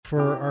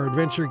for our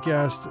adventure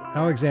guest,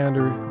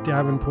 Alexander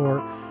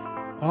Davenport.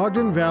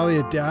 Ogden Valley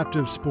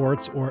Adaptive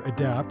Sports, or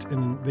ADAPT,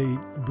 and they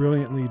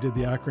brilliantly did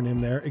the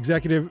acronym there.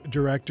 Executive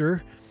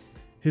Director.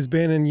 Has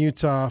been in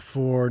Utah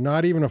for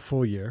not even a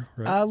full year,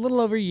 right? A little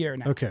over a year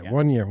now. Okay, yeah.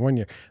 1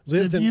 year.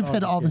 So you've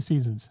hit all the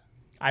seasons.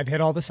 I've hit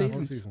all the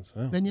seasons.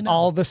 Oh. Then you know.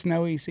 All the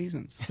snowy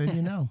seasons. Then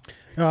you know.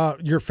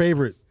 Your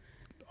favorite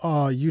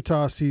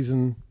Utah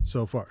season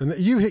so far? And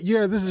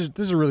this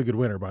is a really good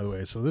winter, by the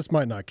way. So this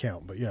might not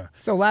count, but yeah.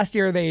 So last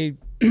year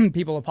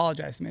people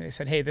apologized to me. They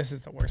said, "Hey, this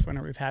is the worst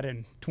winter we've had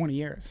in 20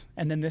 years."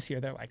 And then this year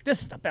they're like,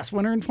 "This is the best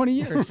winter in 20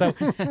 years." So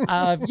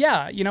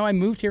yeah, I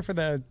moved here for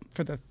the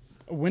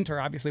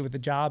winter, obviously, with the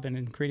job and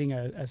in creating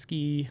a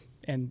ski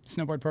and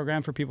snowboard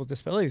program for people with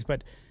disabilities.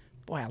 But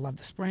boy, I love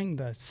the spring,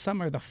 the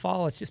summer, the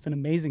fall. It's just been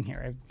amazing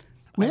here.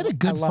 We had a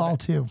good fall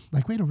too.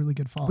 Like, we had a really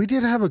good fall. We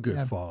did have a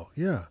good fall.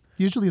 Yeah.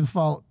 Usually the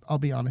fall, I'll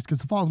be honest, because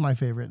the fall is my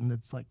favorite, and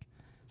it's like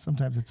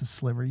sometimes it's a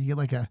sliver. You get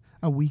like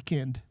a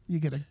weekend. You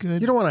get a good.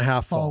 You don't want a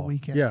half fall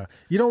weekend. Yeah.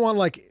 You don't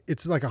want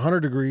it's like 100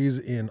 degrees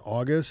in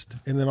August,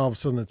 and then all of a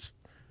sudden it's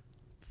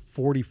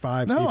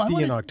 45,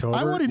 50 in October.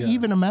 I want an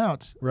even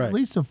amount, right. At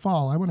least of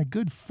fall. I want a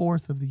good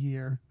fourth of the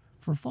year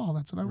for fall.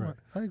 That's what I want.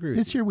 I agree.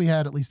 This year we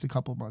had at least a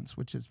couple months,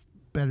 which is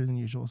better than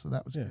usual, so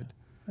that was good.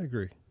 I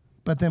agree.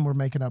 But then we're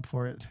making up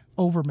for it,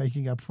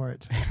 making up for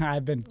it.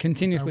 I've been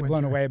continuously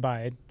blown away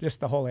by just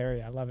the whole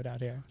area. I love it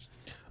out here.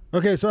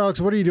 Okay, so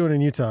Alex, what are you doing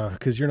in Utah?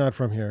 Because you're not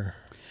from here.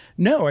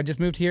 No, I just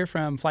moved here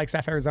from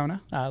Flagstaff,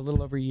 Arizona, a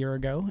little over a year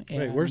ago.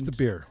 Wait, where's the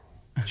beer?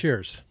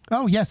 Cheers.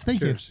 Oh, yes,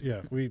 thank you.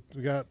 Yeah, we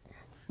got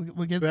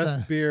we'll get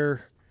best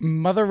beer.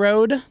 Mother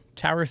Road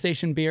Tower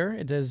Station beer.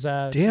 It is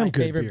my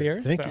favorite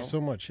beer. Thank you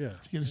so much. Yeah.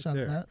 Let's get a shot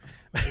of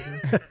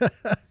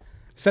that.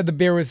 Said the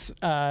beer was,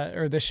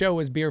 or the show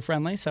was beer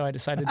friendly, so I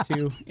decided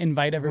to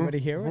invite everybody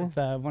here with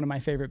one of my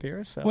favorite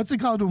beers. So. What's it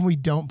called when we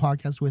don't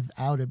podcast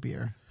without a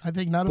beer? I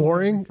think not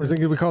boring. I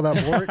think we call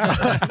that boring.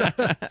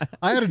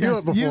 I had to do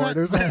it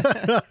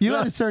before. You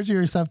had a surgery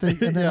or something,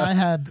 and then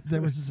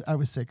I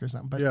was sick or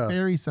something, but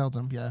very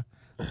seldom. Yeah.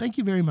 Thank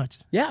you very much.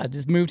 Yeah,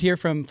 just moved here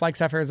from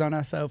Flagstaff,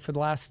 Arizona. So for the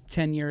last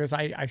 10 years,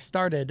 I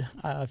founded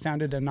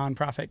a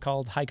nonprofit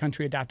called High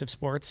Country Adaptive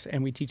Sports,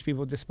 and we teach people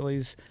with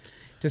disabilities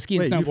to ski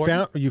and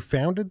snowboard. You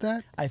founded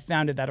that? I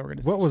founded that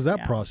organization. What was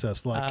that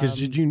process like? Because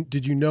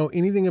did you know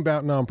anything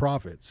about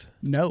nonprofits?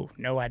 No,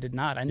 I did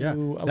not. I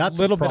knew a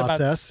little bit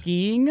about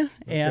skiing,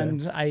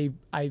 and I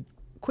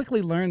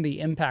quickly learned the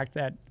impact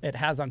that it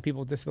has on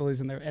people with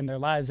disabilities in their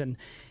lives, and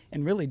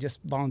really just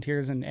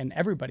volunteers and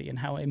everybody, and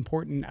how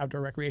important outdoor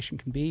recreation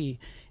can be,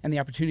 and the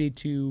opportunity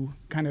to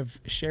kind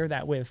of share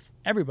that with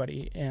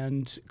everybody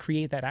and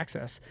create that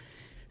access.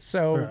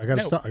 So I got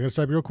to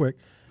stop you real quick.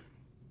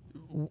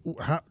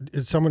 How,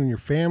 is someone in your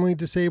family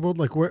disabled?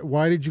 Like,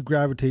 why did you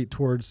gravitate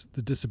towards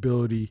the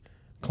disability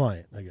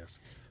client, I guess?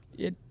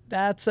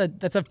 That's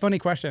a funny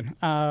question.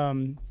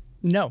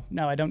 No,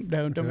 I don't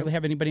really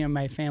have anybody in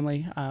my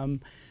family.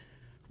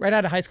 Right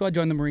out of high school, I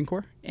joined the Marine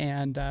Corps,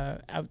 and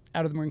out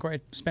of the Marine Corps, I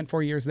spent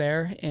 4 years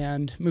there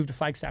and moved to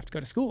Flagstaff to go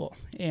to school,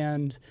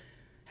 and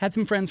had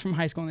some friends from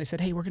high school, and they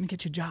said, "Hey, we're going to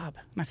get you a job."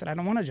 And I said, "I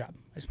don't want a job.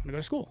 I just want to go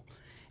to school."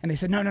 And they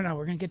said, no,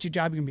 we're going to get you a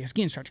job. You're going to be a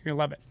ski instructor. You're going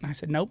to love it. And I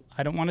said, nope,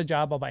 I don't want a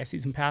job. I'll buy a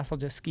season pass. I'll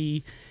just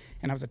ski.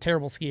 And I was a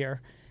terrible skier,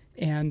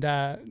 and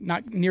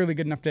not nearly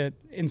good enough to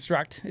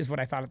instruct is what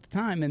I thought at the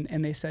time.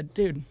 And they said,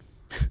 dude,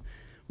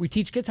 we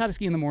teach kids how to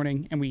ski in the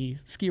morning, and we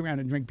ski around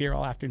and drink beer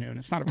all afternoon.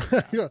 It's not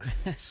a real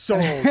job.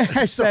 Sold.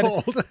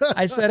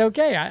 I said,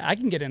 okay, I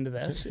can get into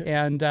this.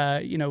 And,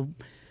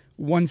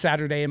 one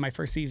Saturday in my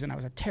first season, I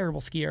was a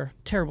terrible skier,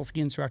 terrible ski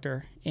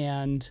instructor.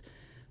 And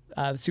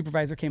the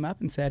supervisor came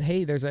up and said,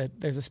 hey, there's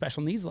a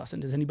special needs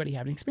lesson. Does anybody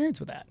have any experience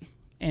with that?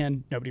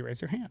 And nobody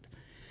raised their hand.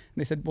 And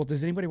they said, well,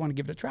 does anybody want to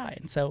give it a try?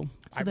 And so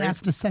I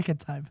asked a second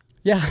time.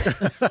 Yeah.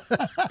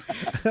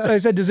 So I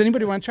said, does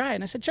anybody want to try it?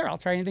 And I said, sure, I'll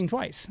try anything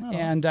twice. Oh.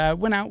 And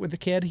went out with the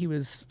kid. He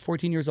was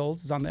 14 years old.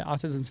 He was on the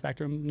autism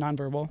spectrum,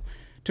 nonverbal.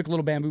 Took a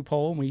little bamboo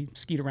pole, and we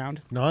skied around.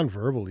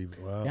 Nonverbal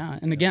even, wow. Yeah,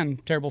 and again,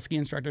 terrible ski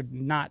instructor, did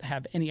not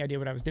have any idea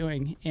what I was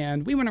doing.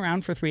 And we went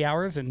around for 3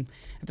 hours, and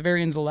at the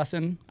very end of the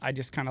lesson, I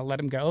just kind of let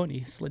him go, and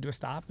he slid to a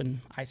stop,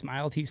 and I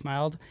smiled, he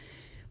smiled.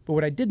 But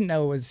what I didn't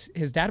know was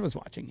his dad was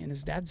watching, and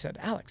his dad said,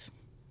 Alex,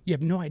 you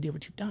have no idea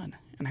what you've done.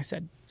 And I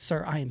said,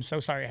 sir, I am so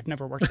sorry. I've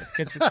never worked with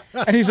kids.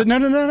 And he said, no.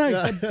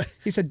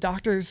 He said,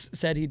 doctors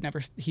said he'd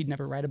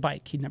never ride a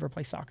bike. He'd never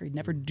play soccer. He'd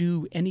never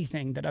do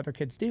anything that other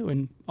kids do.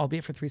 And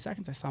albeit for 3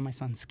 seconds, I saw my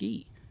son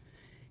ski.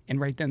 And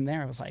right then and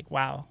there, I was like,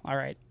 wow, all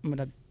right,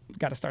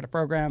 got to start a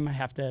program. I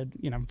have to,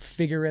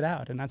 figure it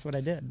out. And that's what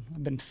I did.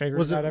 I've been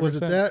figuring it out ever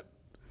since. Was it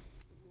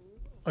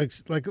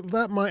that, like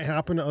that might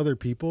happen to other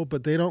people,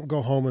 but they don't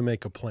go home and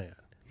make a plan.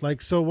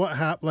 Like, so what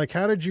happened? Like,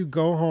 how did you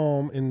go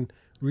home and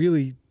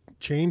really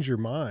change your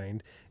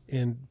mind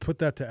and put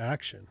that to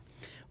action?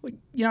 Well,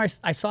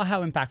 I saw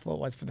how impactful it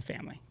was for the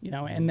family,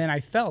 and then I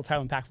felt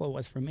how impactful it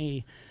was for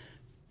me.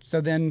 So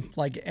then,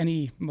 like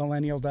any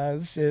millennial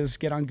does, is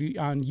get on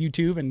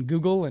YouTube and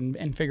Google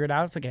and figure it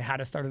out. It's like how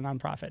to start a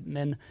nonprofit. And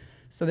then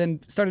So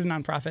then started a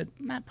nonprofit.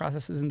 That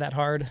process isn't that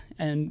hard,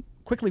 and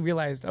quickly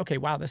realized, okay,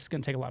 wow, this is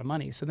going to take a lot of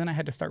money. So then I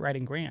had to start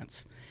writing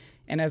grants.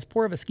 And as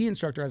poor of a ski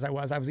instructor as I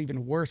was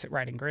even worse at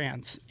writing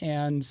grants.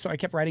 And so I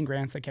kept writing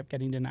grants that kept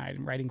getting denied,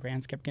 and writing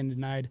grants kept getting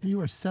denied. You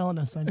were selling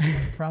us on your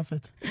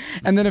profit.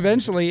 And then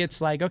eventually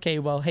it's like, okay,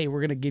 well, hey,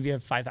 we're going to give you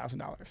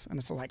 $5,000. And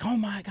it's like, oh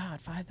my God,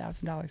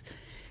 $5,000.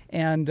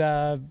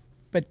 And,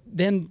 but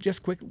then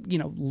just quick,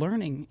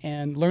 learning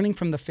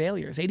from the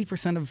failures.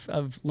 80%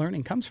 of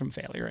learning comes from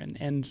failure.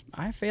 And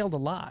I failed a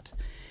lot.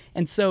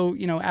 And so,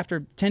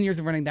 after 10 years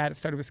of running that, it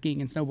started with skiing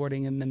and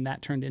snowboarding, and then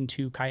that turned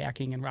into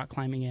kayaking and rock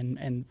climbing.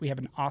 And we have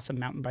an awesome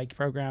mountain bike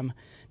program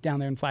down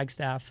there in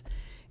Flagstaff.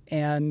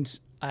 And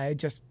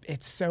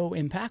it's so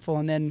impactful.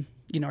 And then,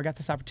 I got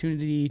this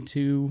opportunity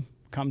to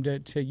come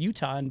to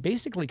Utah and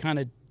basically kind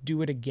of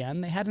do it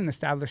again. They had an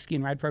established ski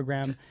and ride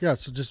program. Yeah,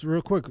 so just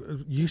real quick,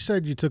 you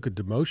said you took a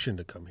demotion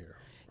to come here.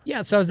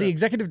 Yeah, so I was the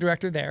executive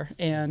director there.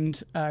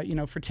 And,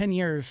 for 10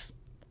 years,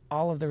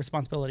 all of the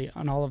responsibility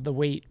and all of the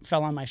weight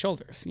fell on my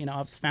shoulders. I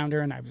was the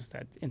founder and I was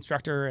the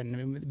instructor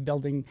and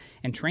building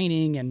and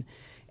training.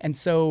 And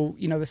so,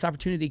 this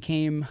opportunity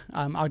came,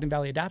 Ogden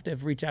Valley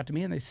Adaptive reached out to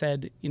me and they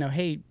said,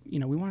 hey, we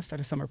want to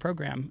start a summer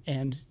program.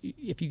 And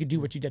if you could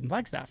do what you did in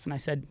Flagstaff. And I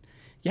said,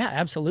 yeah,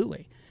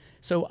 absolutely.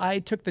 So I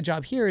took the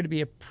job here to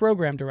be a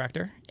program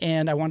director,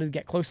 and I wanted to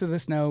get closer to the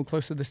snow,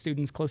 closer to the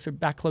students, closer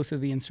to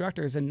the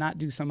instructors, and not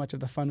do so much of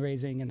the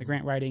fundraising and the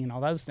grant writing and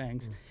all those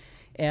things.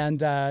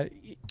 And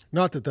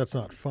not that that's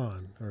not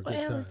fun or a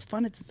good time. It's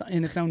fun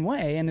in its own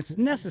way, and it's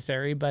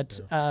necessary. But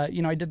I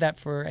did that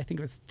for, I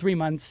think it was 3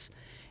 months,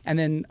 and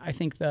then I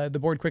think the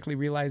board quickly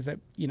realized that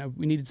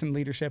we needed some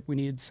leadership, we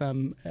needed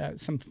some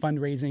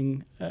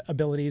fundraising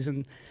abilities,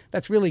 and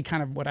that's really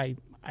kind of what I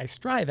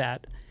strive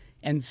at.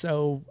 And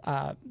so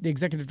the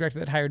executive director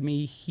that hired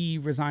me, he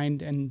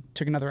resigned and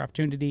took another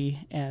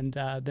opportunity, and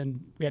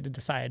then we had to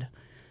decide.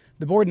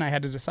 The board and I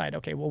had to decide,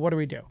 okay, well, what do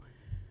we do?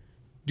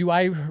 Do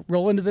I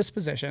roll into this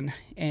position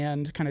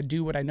and kind of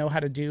do what I know how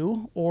to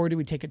do, or do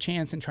we take a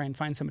chance and try and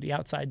find somebody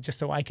outside just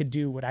so I could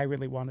do what I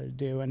really wanted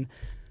to do? And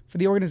for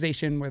the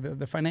organization, where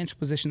the financial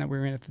position that we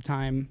were in at the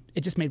time,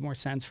 it just made more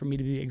sense for me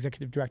to be the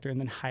executive director and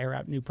then hire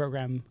out new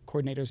program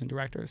coordinators and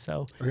directors.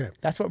 So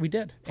that's what we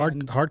did.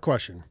 Hard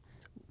question.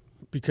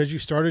 Because you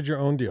started your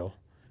own deal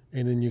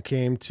and then you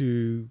came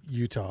to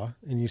Utah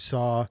and you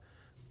saw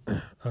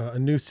a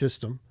new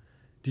system,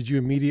 did you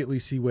immediately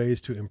see ways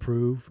to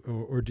improve,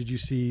 or did you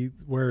see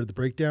where the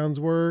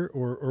breakdowns were,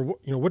 or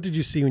what did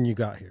you see when you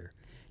got here?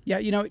 Yeah,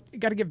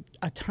 got to give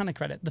a ton of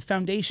credit. The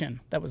foundation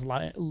that was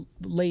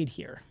laid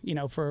here,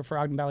 for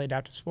Ogden Valley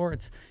Adaptive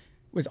Sports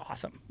was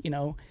awesome,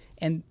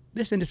 and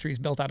this industry is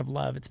built out of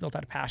love. It's built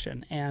out of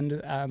passion.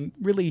 And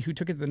really who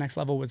took it to the next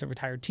level was a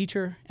retired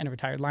teacher and a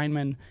retired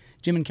lineman,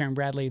 Jim and Karen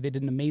Bradley. They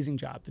did an amazing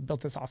job. They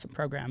built this awesome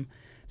program.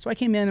 So I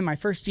came in my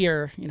first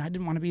year, I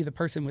didn't want to be the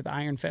person with the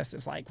iron fist.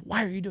 It's like,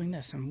 why are you doing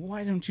this? And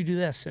why don't you do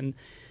this? And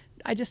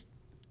I just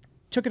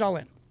took it all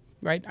in,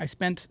 right? I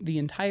spent the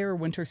entire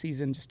winter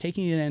season just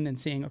taking it in and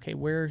seeing, okay,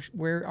 where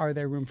are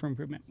there room for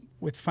improvement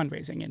with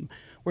fundraising, and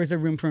where's there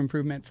room for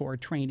improvement for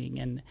training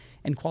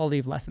and quality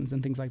of lessons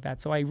and things like that.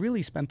 So I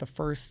really spent the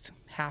first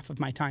half of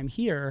my time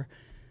here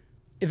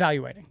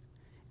evaluating.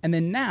 And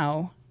then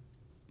now,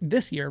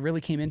 this year,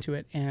 really came into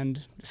it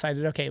and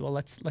decided, okay, well,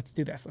 let's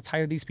do this. Let's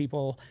hire these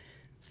people.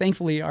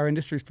 Thankfully, our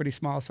industry is pretty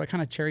small, so I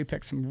kind of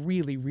cherry-picked some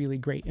really, really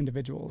great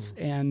individuals.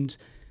 And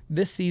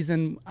this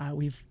season,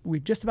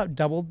 we've just about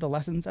doubled the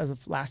lessons as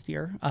of last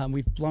year.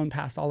 We've blown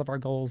past all of our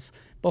goals,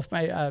 both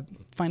my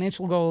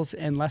financial goals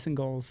and lesson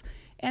goals,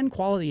 and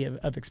quality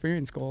of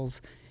experience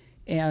goals.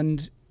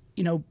 And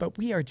but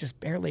we are just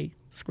barely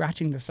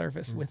scratching the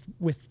surface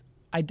with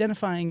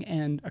identifying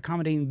and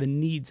accommodating the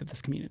needs of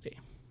this community.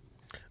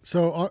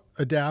 So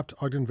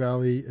Ogden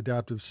Valley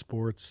Adaptive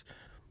Sports,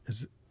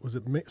 so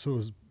it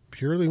was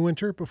purely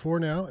winter before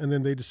now, and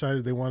then they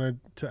decided they wanted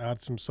to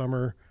add some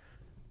summer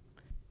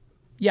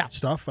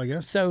stuff, I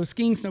guess. So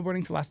skiing,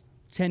 snowboarding for the last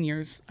 10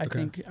 years, I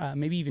think,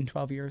 maybe even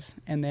 12 years.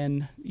 And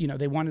then,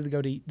 they wanted to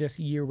go to this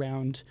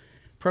year-round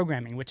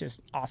programming, which is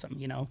awesome,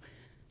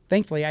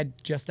 Thankfully,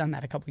 I'd just done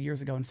that a couple of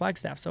years ago in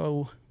Flagstaff.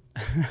 So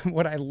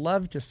what I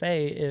love to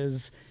say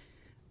is,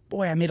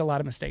 boy, I made a lot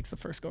of mistakes the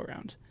first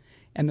go-around.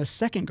 And the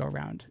second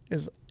go-around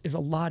is a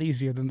lot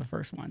easier than the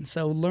first one.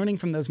 So learning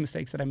from those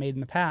mistakes that I made in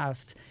the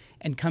past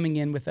and coming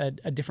in with a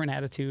different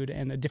attitude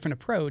and a different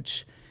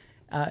approach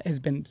has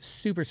been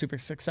super, super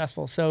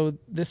successful. So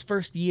this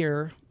first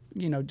year,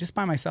 just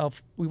by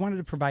myself, we wanted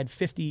to provide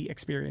 50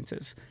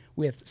 experiences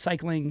with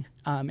cycling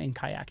and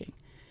kayaking.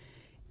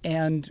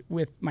 And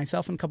with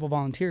myself and a couple of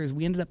volunteers,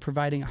 we ended up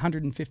providing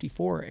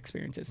 154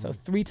 experiences, so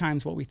 3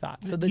 times what we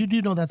thought. So you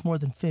do know that's more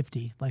than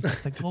 50. Like,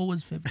 if the goal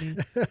was 50,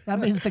 that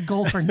means the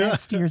goal for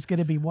next year is going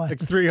to be what? Like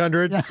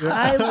 300?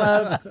 I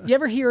love, you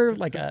ever hear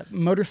like a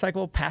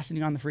motorcycle passing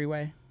you on the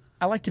freeway?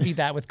 I like to be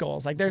that with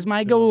goals. Like there's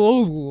my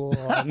goal,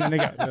 and then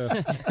it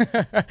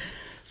goes.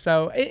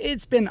 So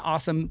it's been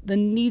awesome. The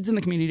needs in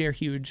the community are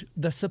huge.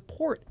 The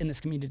support in this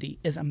community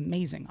is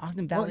amazing.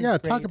 Ogden Valley. Well, yeah,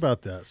 talk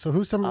about that. So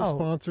who's some of the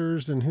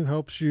sponsors and who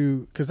helps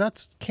you? Because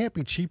that can't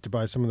be cheap to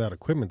buy some of that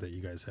equipment that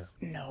you guys have.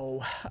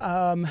 No,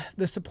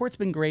 the support's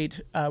been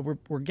great.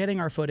 We're getting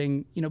our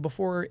footing.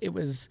 Before it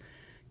was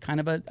kind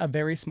of a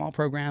very small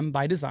program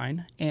by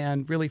design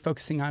and really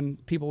focusing on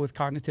people with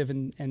cognitive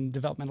and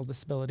developmental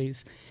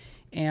disabilities.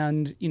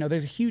 And,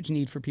 there's a huge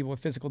need for people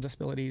with physical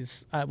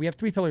disabilities. We have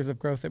 3 pillars of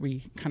growth that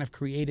we kind of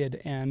created,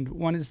 and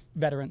one is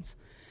veterans.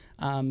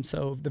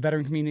 So the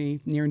veteran community,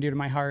 near and dear to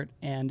my heart,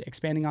 and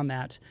expanding on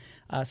that.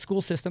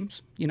 School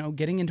systems,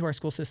 getting into our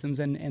school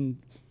systems.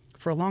 And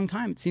for a long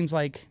time, it seems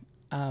like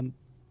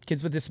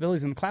kids with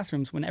disabilities in the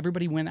classrooms, when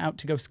everybody went out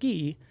to go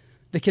ski,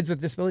 the kids with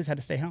disabilities had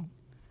to stay home.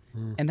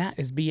 And that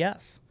is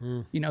BS.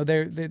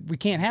 We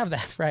can't have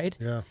that, right?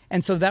 Yeah.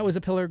 And so that was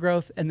a pillar of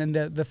growth. And then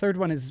the third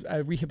one is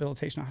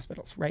rehabilitation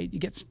hospitals, right? You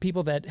get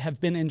people that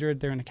have been injured.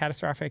 They're in a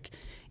catastrophic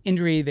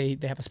injury. They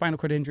have a spinal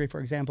cord injury, for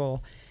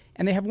example,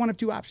 and they have one of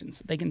 2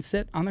 options. They can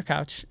sit on their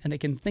couch and they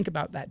can think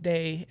about that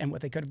day and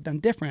what they could have done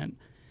different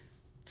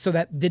so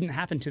that didn't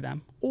happen to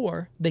them.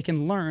 Or they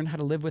can learn how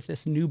to live with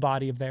this new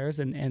body of theirs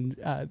and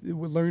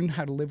learn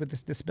how to live with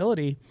this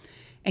disability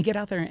and get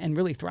out there and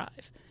really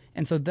thrive.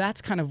 And so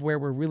that's kind of where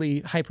we're really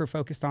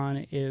hyper-focused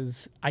on,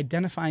 is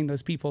identifying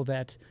those people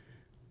that,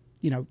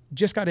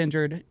 just got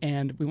injured,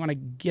 and we want to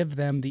give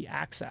them the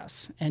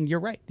access. And you're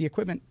right, the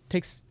equipment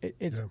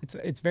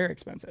it's very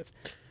expensive.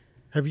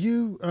 Have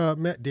you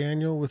met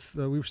Daniel with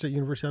the Weber State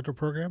University Outdoor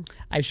Program?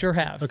 I sure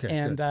have, okay,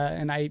 and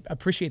I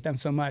appreciate them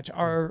so much.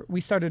 We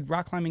started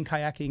rock climbing,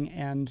 kayaking,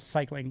 and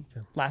cycling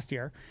last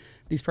year.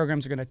 These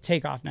programs are going to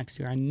take off next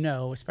year, I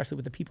know, especially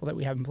with the people that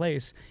we have in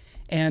place.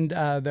 And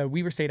the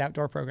Weber State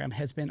Outdoor Program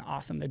has been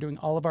awesome. They're doing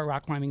all of our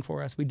rock climbing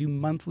for us. We do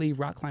monthly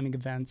rock climbing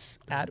events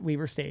at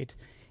Weber State.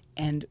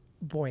 And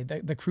boy,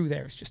 the crew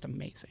there is just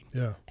amazing.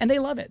 Yeah. And they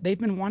love it. They've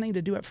been wanting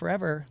to do it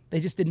forever. They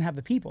just didn't have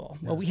the people.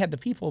 Yeah. Well, we had the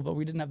people, but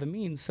we didn't have the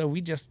means. So we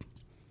just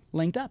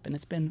linked up, and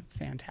it's been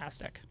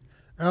fantastic.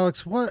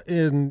 Alex, what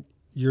in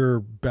your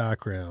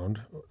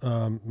background,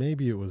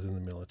 maybe it was in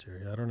the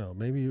military, I don't know.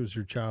 Maybe it was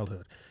your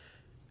childhood.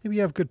 Maybe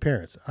you have good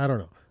parents. I don't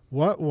know.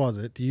 What was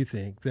it, do you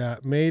think,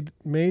 that made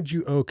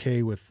you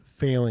okay with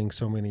failing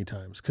so many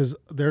times? Because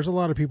there's a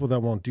lot of people that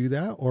won't do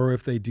that, or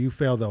if they do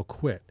fail, they'll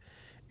quit.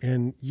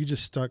 And you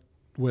just stuck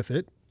with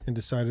it and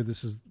decided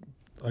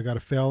I got to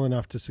fail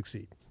enough to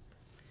succeed.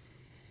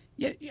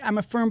 Yeah, I'm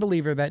a firm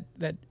believer that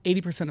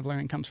 80% of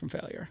learning comes from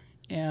failure.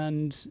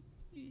 And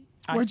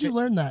where'd you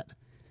learn that?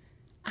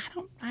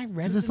 I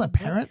read. Is this a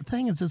parent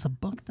thing? Is this a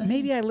book thing?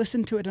 Maybe I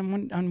listened to it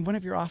on one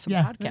of your awesome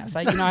podcasts.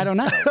 I don't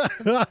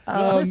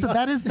know. Listen,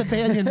 that is the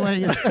Banyan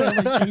way. It's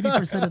probably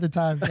 80% of the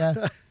time.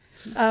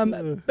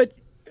 Yeah. But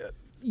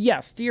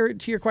yes, to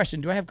your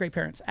question, do I have great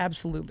parents?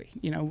 Absolutely.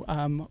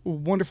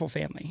 Wonderful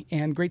family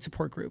and great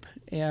support group.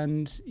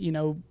 And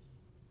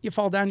you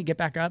fall down, you get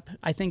back up.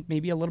 I think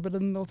maybe a little bit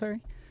of the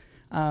military.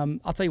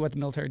 I'll tell you what the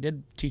military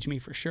did teach me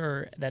for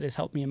sure that has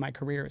helped me in my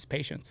career is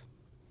patience.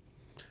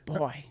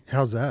 Boy.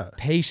 How's that?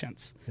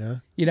 Patience. Yeah.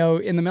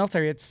 In the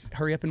military, it's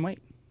hurry up and wait.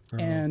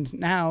 Uh-huh. And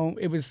now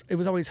it was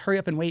always hurry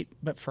up and wait,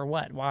 but for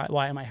what?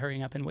 Why am I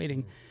hurrying up and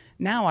waiting?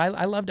 Now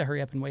I love to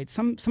hurry up and wait.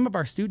 Some of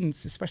our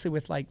students, especially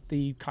with like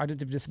the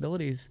cognitive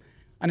disabilities,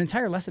 an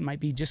entire lesson might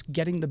be just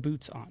getting the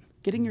boots on,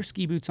 getting your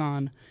ski boots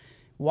on,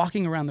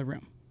 walking around the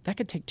room. That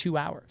could take 2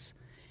 hours.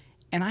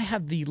 And I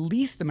have the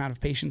least amount of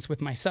patience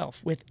with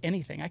myself, with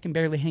anything. I can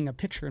barely hang a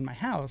picture in my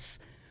house.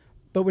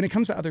 But when it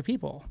comes to other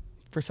people,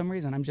 for some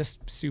reason, I'm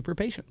just super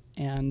patient.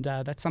 And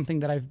that's something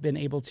that I've been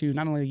able to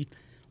not only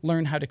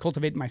learn how to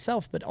cultivate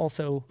myself, but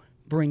also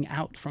bring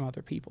out from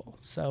other people.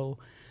 So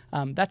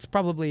that's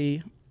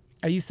probably,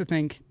 I used to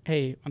think,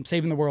 hey, I'm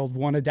saving the world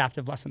one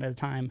adaptive lesson at a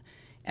time.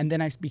 And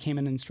then I became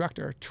an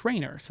instructor,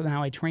 trainer. So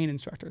now I train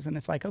instructors. And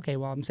it's like, okay,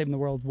 well, I'm saving the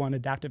world one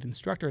adaptive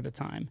instructor at a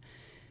time.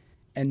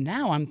 And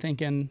now I'm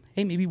thinking,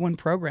 hey, maybe one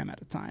program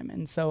at a time.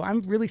 And so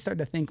I'm really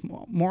starting to think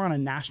more on a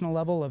national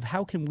level of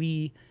how can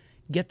we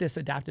get this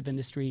adaptive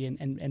industry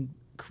and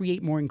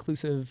create more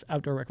inclusive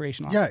outdoor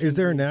recreational opportunities. Is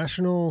there a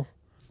national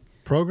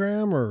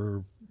program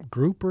or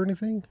group or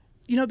anything?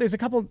 There's a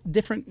couple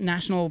different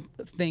national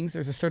things.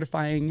 There's a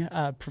certifying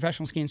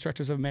Professional Ski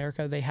Instructors of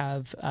America. They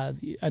have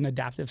an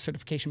adaptive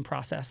certification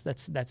process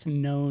that's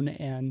known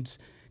and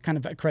kind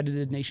of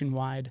accredited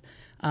nationwide.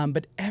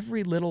 But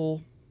every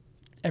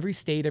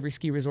state, every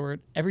ski resort,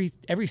 every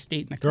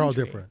state in the country. They're all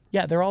different.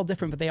 Yeah, they're all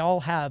different, but they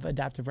all have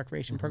adaptive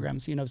recreation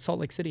programs. Salt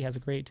Lake City has a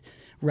great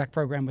rec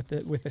program with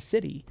the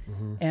city.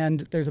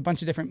 And there's a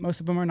bunch of different, most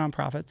of them are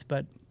nonprofits,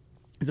 but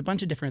there's a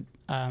bunch of different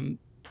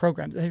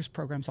programs. There's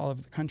programs all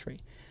over the country.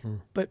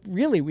 But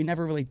really, we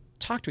never really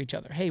talked to each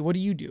other. Hey, what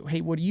do you do?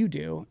 Hey, what do you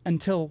do?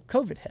 Until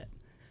COVID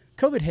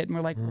hit. And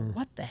we're like, well,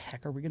 what the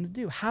heck are we going to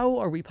do? How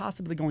are we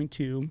possibly going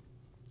to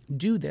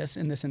do this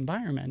in this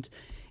environment?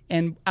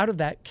 And out of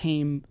that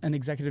came an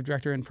executive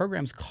director and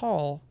programs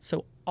call.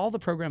 So all the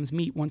programs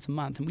meet once a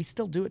month, and we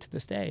still do it to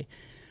this day.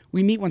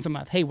 We meet once a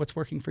month. Hey, what's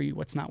working for you?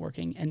 What's not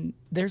working? And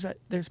there's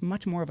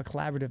much more of a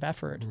collaborative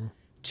effort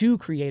to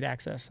create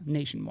access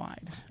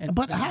nationwide.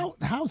 But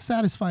how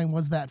satisfying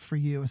was that for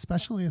you,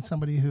 especially as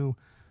somebody who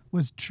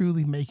was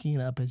truly making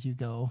it up as you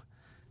go,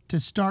 to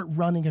start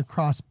running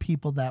across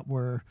people that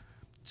were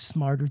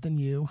smarter than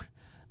you,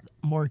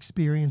 more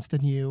experienced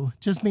than you,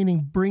 just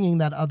meaning bringing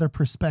that other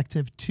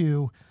perspective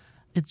to,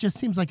 it just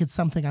seems like it's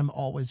something I'm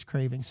always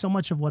craving. So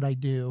much of what I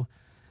do,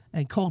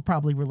 and Cole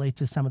probably relates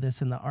to some of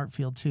this in the art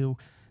field too,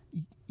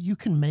 you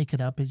can make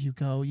it up as you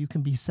go. You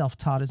can be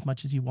self-taught as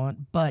much as you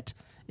want. But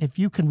if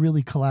you can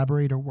really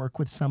collaborate or work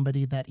with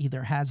somebody that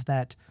either has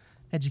that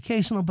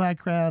educational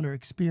background or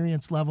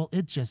experience level,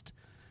 it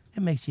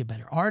makes you a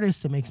better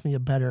artist. It makes me a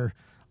better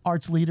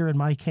arts leader in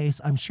my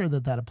case. I'm sure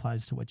that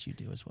applies to what you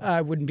do as well.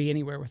 I wouldn't be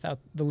anywhere without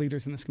the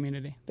leaders in this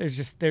community.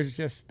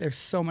 There's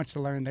so much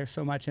to learn. There's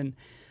so much. And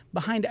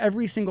behind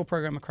every single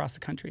program across the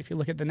country, if you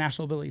look at the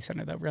National Ability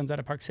Center that runs out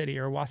of Park City,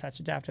 or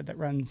Wasatch Adaptive that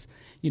runs,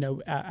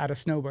 out of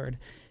Snowbird,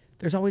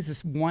 there's always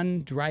this one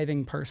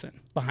driving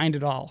person behind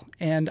it all.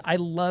 And I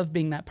love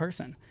being that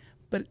person.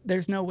 But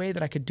there's no way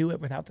that I could do it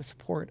without the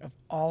support of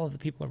all of the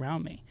people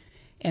around me.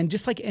 And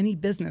just like any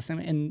business,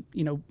 and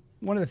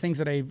one of the things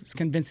that I was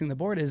convincing the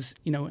board is,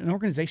 an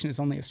organization is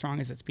only as strong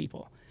as its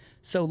people.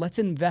 So let's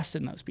invest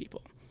in those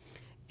people.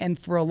 And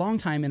for a long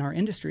time in our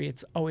industry,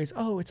 it's always,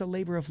 it's a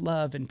labor of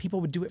love, and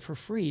people would do it for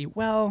free.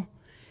 Well,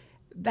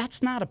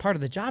 that's not a part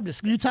of the job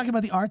description. You're talking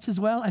about the arts as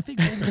well? I think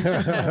maybe.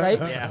 Right?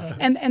 Yeah.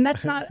 And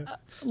that's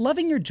not,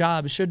 loving your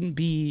job shouldn't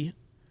be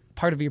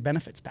part of your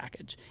benefits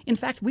package. In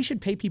fact, we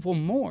should pay people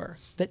more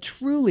that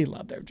truly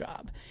love their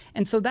job.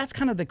 And so that's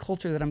kind of the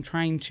culture that I'm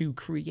trying to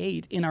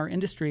create in our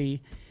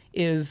industry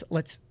is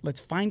let's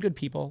find good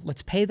people,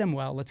 let's pay them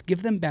well, let's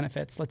give them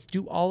benefits, let's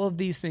do all of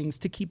these things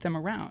to keep them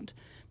around.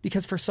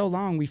 Because for so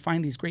long we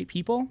find these great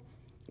people,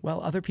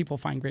 well, other people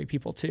find great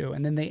people too,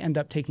 and then they end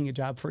up taking a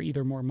job for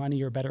either more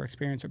money or better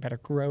experience or better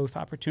growth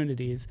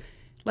opportunities.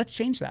 Let's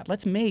change that.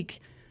 Let's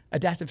make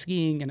adaptive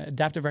skiing and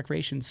adaptive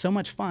recreation so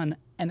much fun,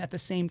 and at the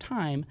same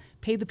time,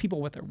 pay the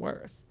people what they're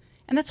worth.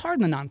 And that's hard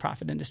in the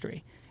nonprofit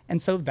industry.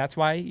 And so that's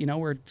why,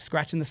 we're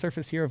scratching the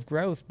surface here of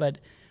growth, but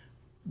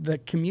the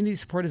community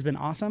support has been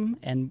awesome,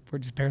 and we're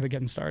just barely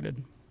getting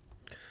started.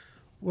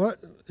 What,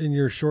 in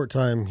your short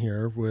time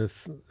here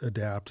with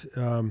Adapt,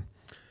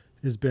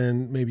 has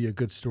been maybe a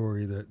good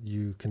story that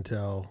you can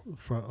tell,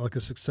 from like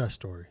a success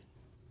story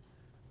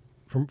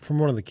from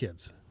one of the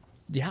kids?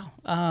 Yeah.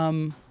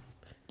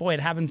 Boy, it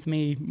happens to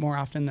me more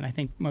often than I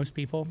think most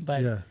people.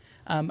 But yeah.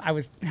 I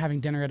was having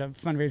dinner at a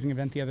fundraising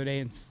event the other day,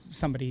 and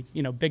somebody,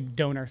 big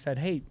donor said,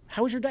 "Hey,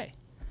 how was your day?"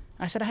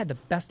 I said, "I had the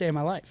best day of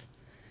my life."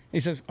 He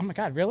says, "Oh my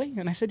God, really?"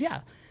 And I said,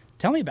 "Yeah,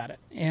 tell me about it."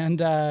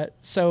 And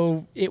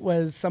so it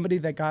was somebody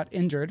that got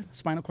injured,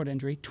 spinal cord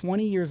injury,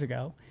 20 years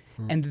ago.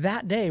 And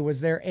that day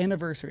was their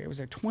anniversary. It was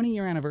their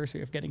 20-year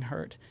anniversary of getting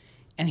hurt.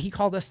 And he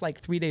called us like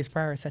 3 days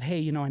prior and said, "Hey,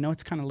 I know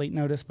it's kind of late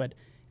notice, but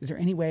is there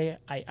any way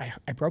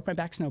I broke my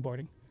back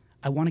snowboarding.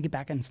 I want to get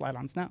back and slide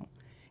on snow."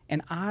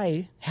 And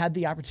I had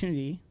the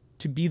opportunity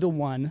to be the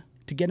one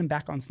to get him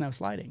back on snow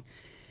sliding.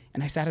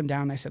 And I sat him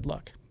down and I said,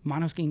 "Look,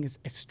 monoskiing is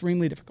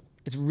extremely difficult.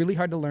 It's really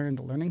hard to learn.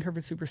 The learning curve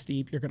is super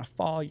steep. You're going to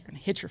fall. You're going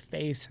to hit your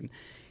face. And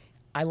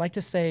I like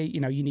to say, you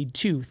need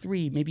 2,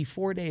 3, maybe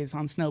 4 days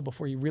on snow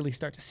before you really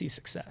start to see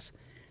success."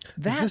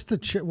 Is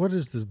this what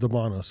is this, the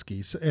mono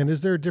skis? And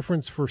is there a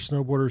difference for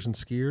snowboarders and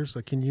skiers?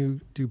 Like, can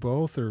you do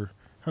both, or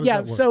how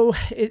does that work? So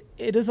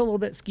it is a little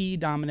bit ski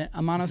dominant.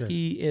 A mono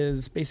ski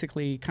is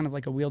basically kind of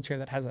like a wheelchair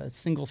that has a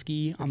single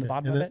ski on the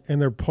bottom of it.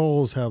 And their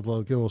poles have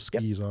like little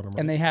skis on them. Right?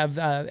 And they have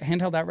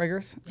handheld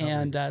outriggers.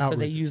 So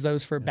they use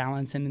those for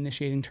balance and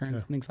initiating turns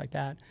and things like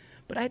that.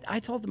 But I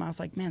told them, I was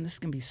like, "Man, this is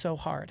going to be so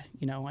hard.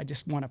 I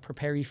just want to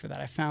prepare you for that."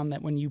 I found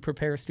that when you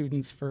prepare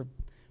students for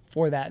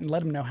that and let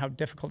them know how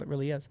difficult it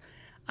really is.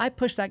 I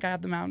pushed that guy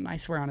up the mountain. I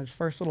swear, on his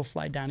first little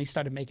slide down, he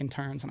started making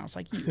turns, and I was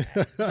like, "You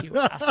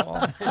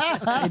asshole!"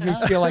 Made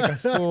me feel like a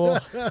fool.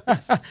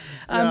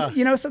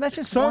 So that's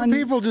just some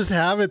people just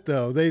have it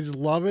though. They just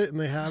love it, and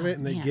they have it,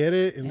 and they get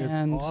it, and it's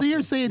awesome. So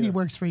you're saying he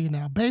works for you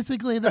now?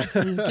 Basically, that's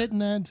what you're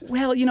getting at.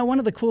 Well, one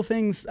of the cool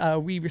things,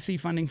 we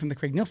receive funding from the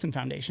Craig Nielsen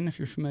Foundation. If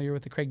you're familiar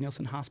with the Craig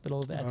Nielsen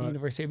Hospital at the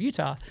University of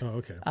Utah,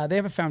 they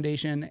have a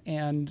foundation,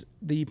 and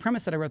the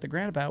premise that I wrote the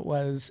grant about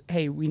was,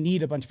 hey, we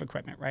need a bunch of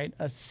equipment, right?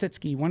 A sit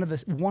ski,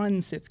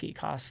 one sit ski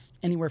costs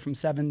anywhere from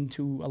 $7,000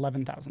 to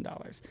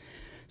 $11,000.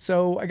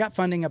 So I got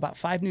funding about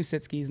 5 new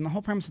sit skis, and the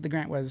whole premise of the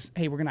grant was,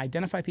 hey, we're going to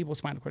identify people with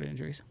spinal cord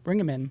injuries, bring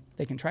them in,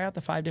 they can try out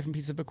the 5 different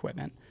pieces of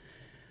equipment,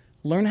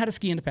 learn how to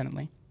ski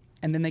independently,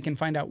 and then they can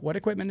find out what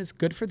equipment is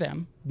good for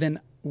them. Then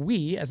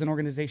we, as an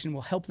organization,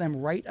 will help them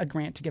write a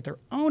grant to get their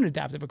own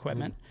adaptive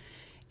equipment,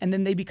 and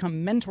then they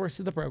become mentors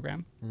to the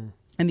program.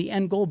 And the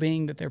end goal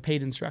being that they're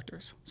paid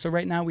instructors. So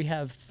right now we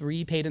have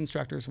 3 paid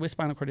instructors with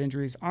spinal cord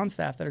injuries on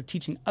staff that are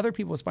teaching other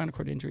people with spinal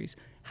cord injuries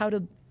how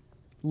to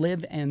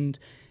live and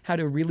how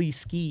to really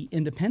ski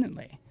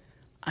independently.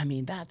 I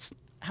mean,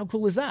 how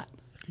cool is that?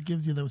 It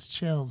gives you those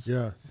chills.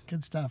 Yeah.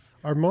 Good stuff.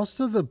 Are most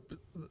of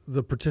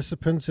the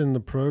participants in the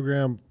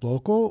program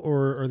local,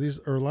 or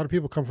a lot of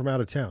people come from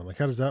out of town? Like,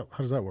 how does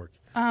that work?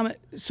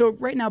 So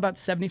right now, about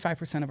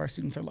 75% of our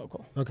students are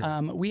local. Okay.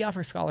 We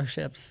offer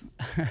scholarships.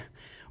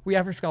 We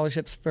offer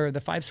scholarships for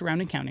the 5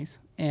 surrounding counties,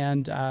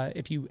 and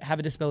if you have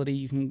a disability,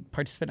 you can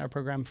participate in our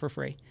program for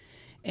free.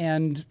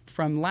 And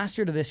from last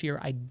year to this year,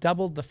 I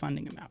doubled the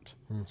funding amount.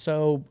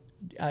 So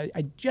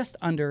I just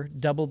under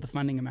doubled the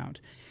funding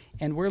amount.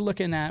 And we're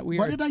looking at...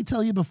 What did I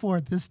tell you before?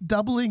 This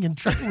doubling and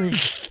tripling,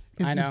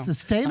 is this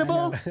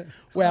sustainable?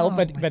 Well,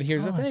 but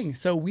here's the thing.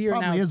 So we are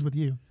Probably now is with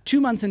you. 2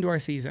 months into our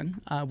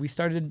season. We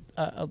started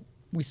a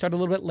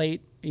little bit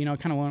late.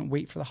 Kind of want to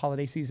wait for the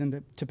holiday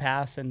season to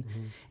pass.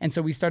 And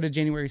so we started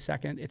January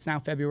 2nd. It's now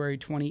February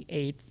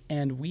 28th.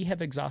 And we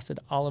have exhausted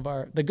all of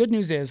our... The good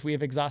news is we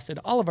have exhausted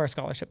all of our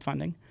scholarship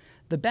funding.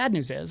 The bad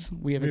news is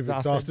we've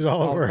exhausted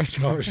all of our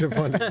scholarship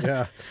funding.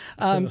 Yeah.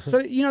 So,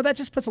 that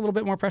just puts a little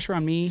bit more pressure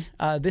on me.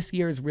 This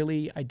year is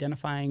really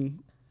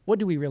identifying what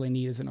do we really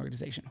need as an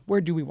organization?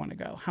 Where do we want to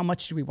go? How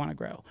much do we want to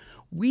grow?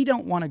 We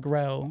don't want to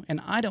grow,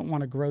 and I don't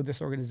want to grow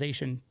this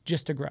organization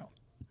just to grow.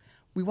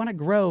 We want to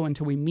grow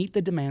until we meet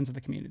the demands of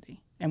the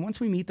community. And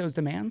once we meet those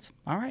demands,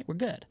 all right, we're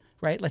good,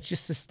 right? Let's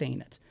just sustain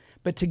it.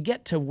 But to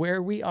get to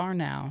where we are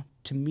now,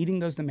 to meeting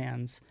those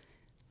demands,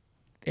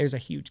 there's a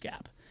huge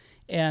gap.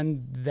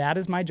 And that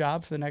is my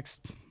job for the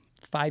next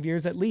 5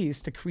 years at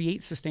least, to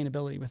create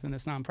sustainability within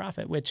this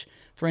nonprofit, which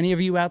for any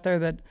of you out there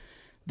that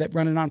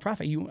run a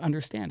nonprofit, you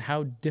understand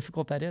how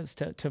difficult that is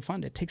to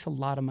fund. It takes a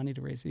lot of money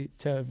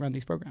to run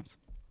these programs.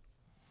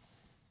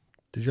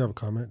 Did you have a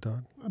comment,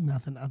 Don?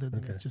 Nothing other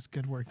than it's just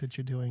good work that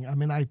you're doing. I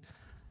mean, I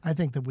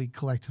think that we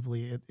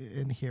collectively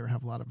in here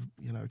have a lot of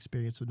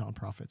experience with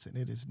nonprofits, and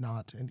it is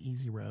not an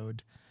easy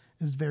road.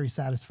 It's a very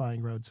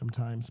satisfying road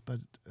sometimes, but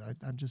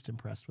I'm just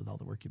impressed with all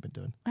the work you've been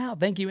doing. Well,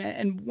 thank you.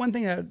 And one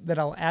thing that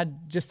I'll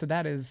add just to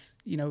that is,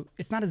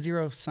 it's not a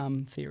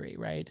zero-sum theory,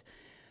 right?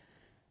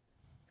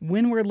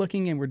 When we're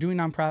looking and we're doing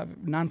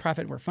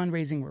nonprofit, we're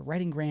fundraising, we're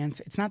writing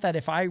grants, it's not that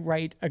if I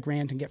write a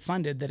grant and get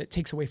funded that it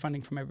takes away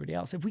funding from everybody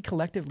else. If we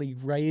collectively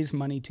raise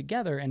money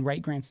together and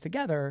write grants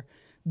together,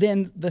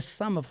 then the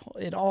sum of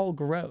it all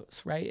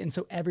grows, right? And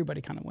so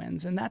everybody kind of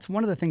wins. And that's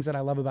one of the things that I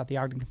love about the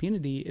Ogden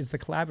community is the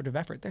collaborative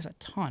effort. There's a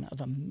ton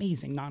of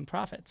amazing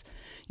nonprofits.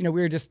 We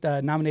were just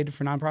nominated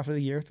for Nonprofit of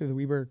the Year through the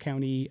Weber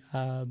County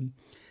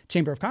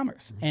Chamber of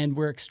Commerce, and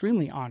we're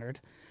extremely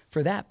honored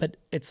for that. But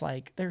it's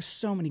like there's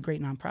so many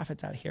great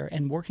nonprofits out here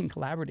and working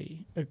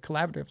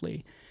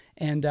collaboratively.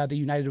 And the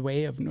United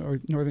Way of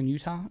Northern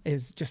Utah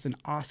is just an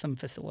awesome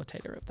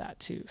facilitator of that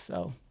too.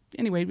 So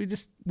anyway,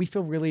 we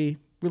feel really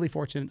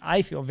fortunate.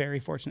 I feel very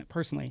fortunate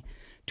personally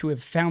to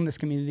have found this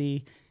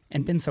community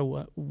and been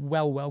so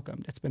well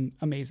welcomed. It's been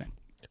amazing.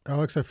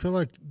 Alex, I feel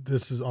like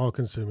this is all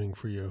consuming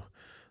for you.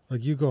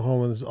 Like you go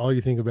home and this is all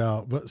you think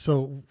about. But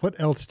so what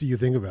else do you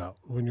think about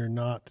when you're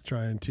not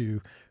trying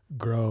to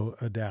grow,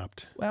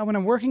 adapt? Well, when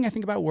I'm working, I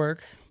think about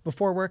work.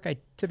 Before work, I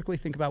typically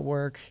think about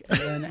work. And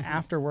then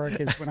after work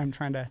is when I'm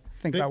trying to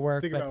think about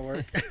work.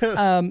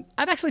 I've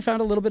actually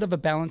found a little bit of a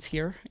balance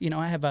here.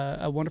 I have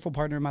a wonderful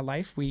partner in my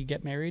life. We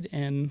get married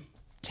in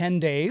 10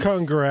 days.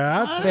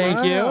 Congrats.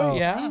 Thank you.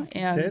 Yeah.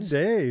 And 10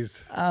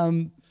 days.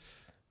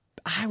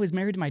 I was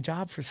married to my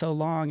job for so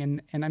long,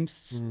 and I'm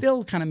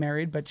still kind of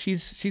married, but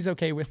she's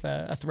okay with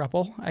a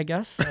throuple, I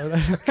guess. So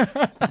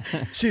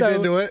she's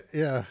into it,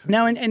 yeah.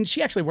 No, and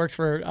she actually works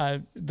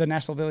for the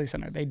National Ability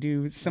Center. They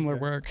do similar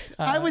work.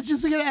 I was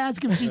just going to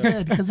ask if she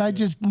did, because I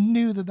just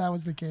knew that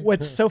was the case.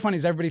 What's so funny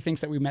is everybody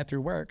thinks that we met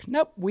through work.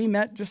 Nope, we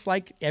met just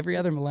like every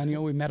other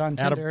millennial. We met on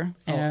Tinder.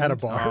 At a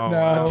bar?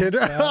 No, on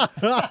Tinder?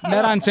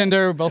 Met on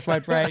Tinder, both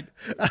swipe right,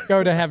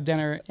 go to have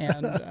dinner,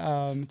 and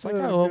it's like,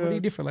 what do you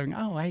do for a living?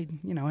 Oh, I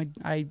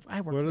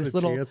work for this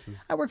little.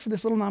 Chances? I work for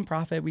this little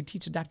nonprofit. We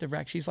teach adaptive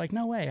rec. She's like,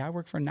 no way. I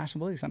work for a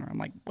National Ability Center. I'm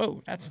like,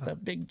 whoa, that's the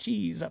big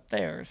cheese up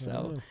there.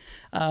 So,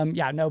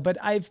 but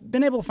I've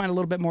been able to find a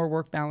little bit more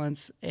work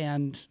balance,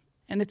 and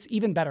it's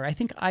even better. I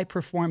think I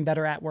perform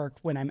better at work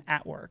when I'm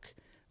at work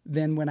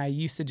than when I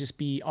used to just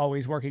be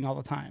always working all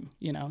the time.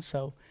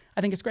 So I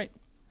think it's great.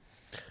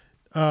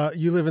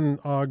 You live in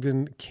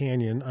Ogden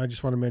Canyon. I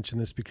just want to mention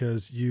this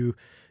because you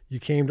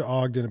came to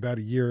Ogden about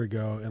a year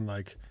ago and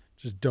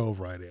just dove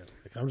right in.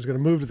 I'm just going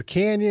to move to the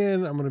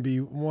canyon. I'm going to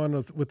be one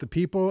with the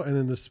people. And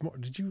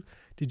then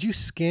did you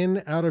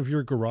skin out of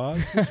your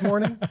garage this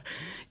morning?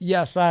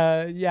 Yes.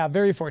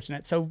 Very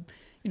fortunate. So,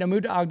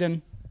 moved to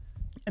Ogden,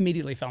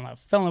 immediately fell in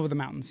love with the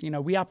mountains.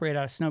 We operate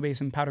out of Snow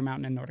Basin, Powder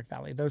Mountain, and Nordic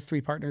Valley. Those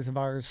 3 partners of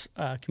ours,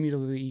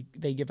 communally,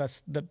 they give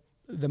us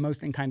the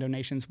most in-kind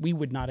donations. We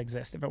would not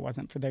exist if it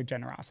wasn't for their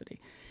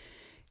generosity.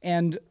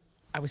 And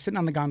I was sitting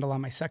on the gondola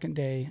on my second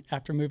day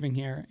after moving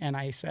here, and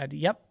I said,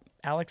 yep,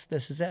 Alex,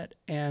 this is it.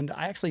 And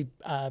I actually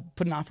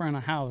put an offer on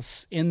a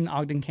house in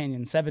Ogden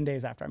Canyon 7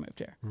 days after I moved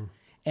here.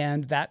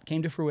 And that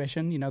came to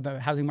fruition. The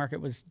housing market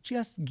was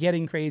just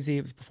getting crazy.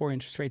 It was before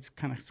interest rates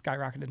kind of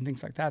skyrocketed and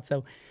things like that.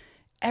 So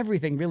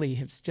everything really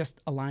has just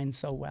aligned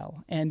so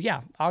well. And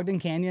yeah, Ogden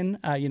Canyon,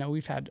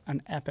 we've had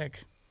an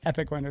epic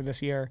epic winter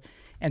this year.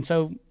 And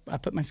so I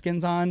put my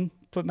skis on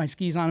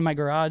in my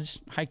garage,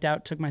 hiked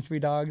out, took my 3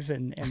 dogs,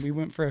 and we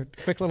went for a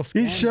quick little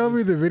scan. He showed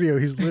me the video.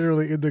 He's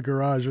literally in the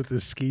garage with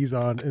his skis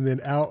on and then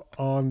out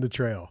on the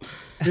trail.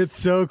 It's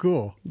so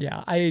cool.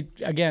 Yeah, I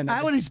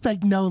would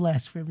expect no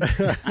less from you.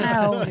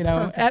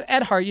 Well,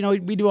 at heart,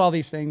 we do all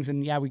these things,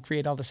 and we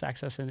create all this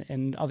access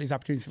and all these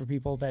opportunities for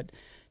people that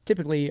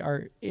typically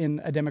are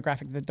in a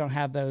demographic that don't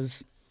have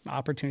those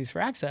opportunities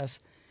for access.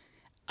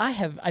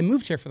 I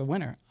moved here for the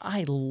winter.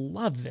 I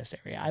love this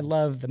area. I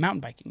love the mountain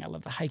biking. I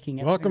love the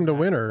hiking. Welcome to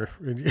winter.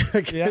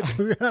 Yeah.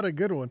 We had a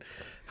good one.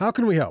 How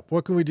can we help?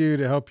 What can we do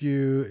to help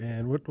you?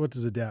 And what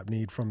does ADAPT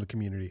need from the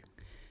community?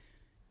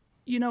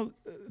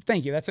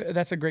 Thank you.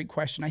 That's a great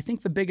question. I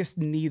think the biggest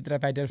need that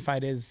I've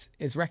identified is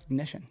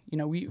recognition.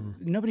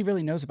 Nobody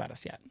really knows about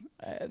us yet.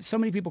 So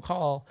many people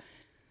call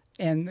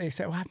and they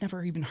say, well, I've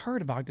never even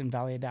heard of Ogden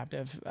Valley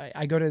Adaptive.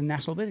 I go to the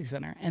National Ability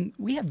Center, and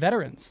we have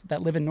veterans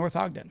that live in North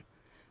Ogden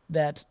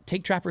that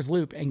take Trappers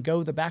Loop and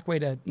go the back way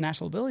to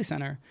National Ability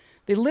Center.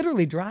 They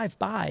literally drive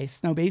by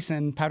Snow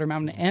Basin, Powder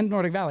Mountain, and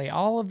Nordic Valley,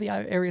 all of the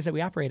areas that we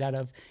operate out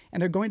of,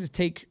 and they're going to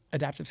take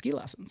adaptive ski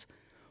lessons.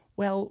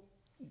 Well,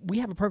 we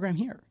have a program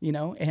here,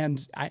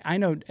 and I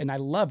know, and I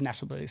love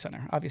National Ability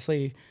Center.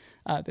 Obviously,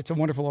 it's a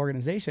wonderful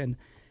organization,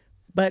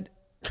 but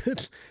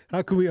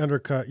how can we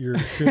undercut your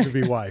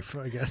soon-to-be wife,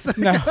 I guess?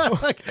 No.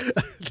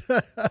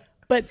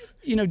 But,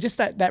 just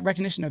that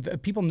recognition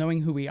of people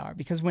knowing who we are,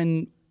 because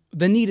when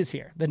the need is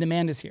here, the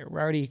demand is here, we're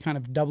already kind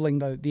of doubling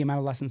the amount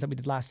of lessons that we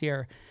did last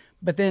year.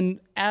 But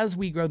then as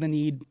we grow the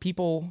need,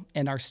 people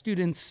and our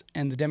students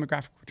and the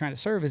demographic we're trying to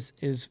serve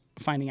is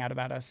finding out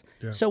about us.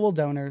 Yeah. So will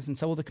donors, and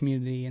so will the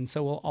community, and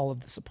so will all of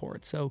the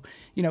support. So,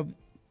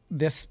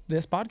 this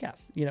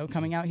podcast,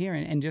 coming out here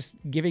and just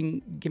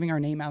giving our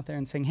name out there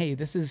and saying, hey,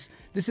 this is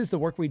the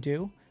work we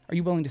do. Are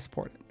you willing to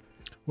support it?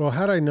 Well,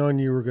 had I known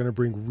you were going to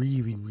bring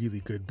really, really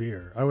good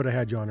beer, I would have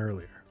had you on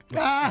earlier.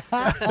 Well,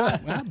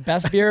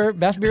 best beer in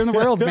the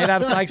world, made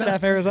out of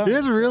Flagstaff, Arizona. It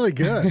is really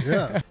good.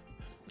 Yeah.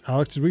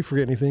 Alex, did we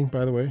forget anything,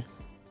 by the way?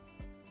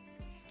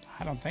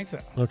 I don't think so.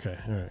 Okay,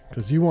 all right.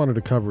 Because you wanted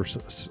to cover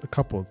a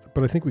couple,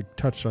 but I think we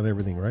touched on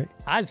everything, right?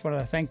 I just wanted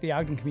to thank the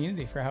Ogden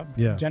community for how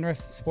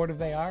generous, supportive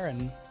they are,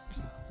 and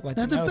let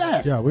They're you know the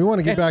best. Yeah, we want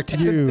to get back to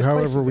you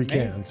however we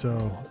amazing. can.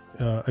 So,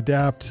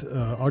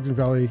 ADAPT, Ogden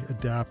Valley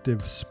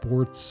Adaptive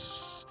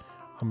Sports.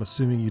 I'm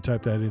assuming you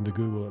type that into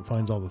Google, it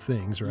finds all the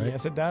things, right?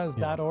 Yes, it does.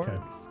 Yeah, .org. Okay.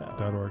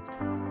 So. .org.